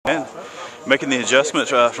Making the adjustment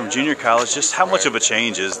from junior college, just how much of a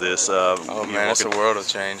change is this? Oh man, it's a world of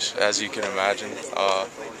change, as you can imagine.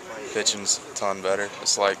 Pitching's a ton better.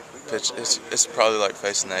 It's like it's probably like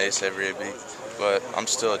facing the ace every AB, but I'm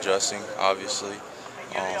still adjusting. Obviously,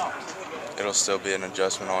 it'll still be an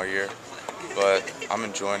adjustment all year, but I'm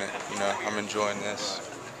enjoying it. I'm enjoying this.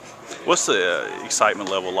 What's the excitement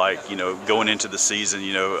level like, going into the season,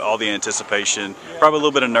 all the anticipation, probably a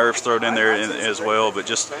little bit of nerves thrown in there as well, but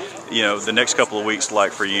just, the next couple of weeks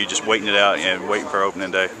like for you, just waiting it out and waiting for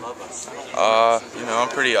opening day? I'm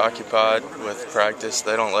pretty occupied with practice.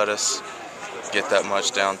 They don't let us get that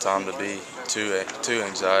much downtime to be too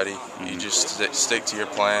anxiety. You just stick to your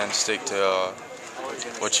plan, stick to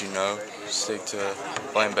what you know, stick to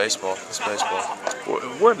playing baseball. It's baseball.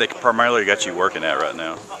 Where have they primarily got you working at right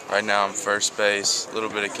now? Right now I'm first base, a little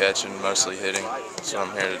bit of catching, mostly hitting. That's what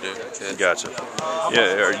I'm here to do. Gotcha.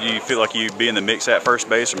 Yeah, or do you feel like you'd be in the mix at first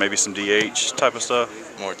base or maybe some DH type of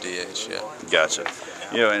stuff? More DH, yeah. Gotcha.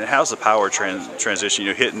 And how's the power transition?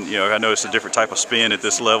 Hitting. I know it's a different type of spin at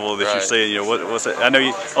this level that you're saying. What's it? I know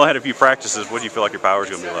you only had a few practices. What do you feel like your power's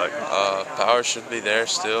going to be like? Power should be there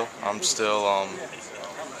still.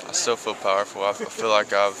 I still feel powerful. I feel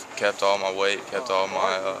like I've kept all my weight, got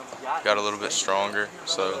a little bit stronger.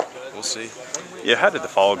 So we'll see. Yeah, how did the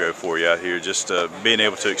fall go for you out here? Just being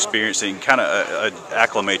able to experience it and kind of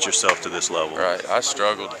acclimate yourself to this level. Right. I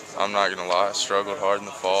struggled. I'm not gonna lie. I struggled hard in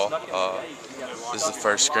the fall. This is the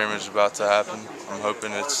first scrimmage about to happen. I'm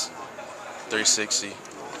hoping it's 360.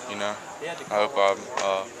 I hope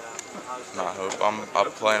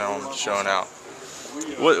I'm planning on showing out.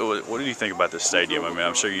 What did you think about this stadium? I mean,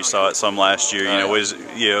 I'm sure you saw it some last year. Was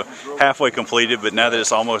halfway completed, but now that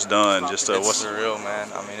it's almost done, it's surreal, man.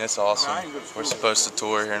 I mean, it's awesome. We're supposed to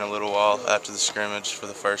tour here in a little while after the scrimmage for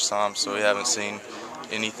the first time, so we haven't seen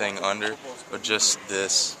anything under, but just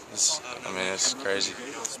this. It's crazy.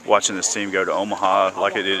 Watching this team go to Omaha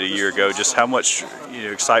like it did a year ago, just how much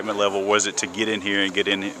excitement level was it to get in here and get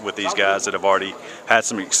in with these guys that have already had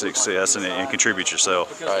some success and contribute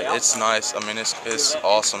yourself? Right, it's nice. I mean, it's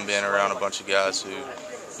awesome being around a bunch of guys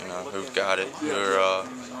who've got it, who are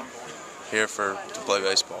here to play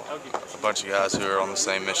baseball. A bunch of guys who are on the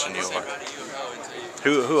same mission you are.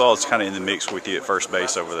 Who all is kind of in the mix with you at first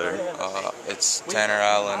base over there? It's Tanner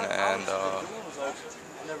Allen and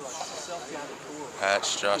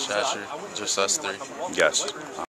Josh Hatcher, just us three. Gotcha.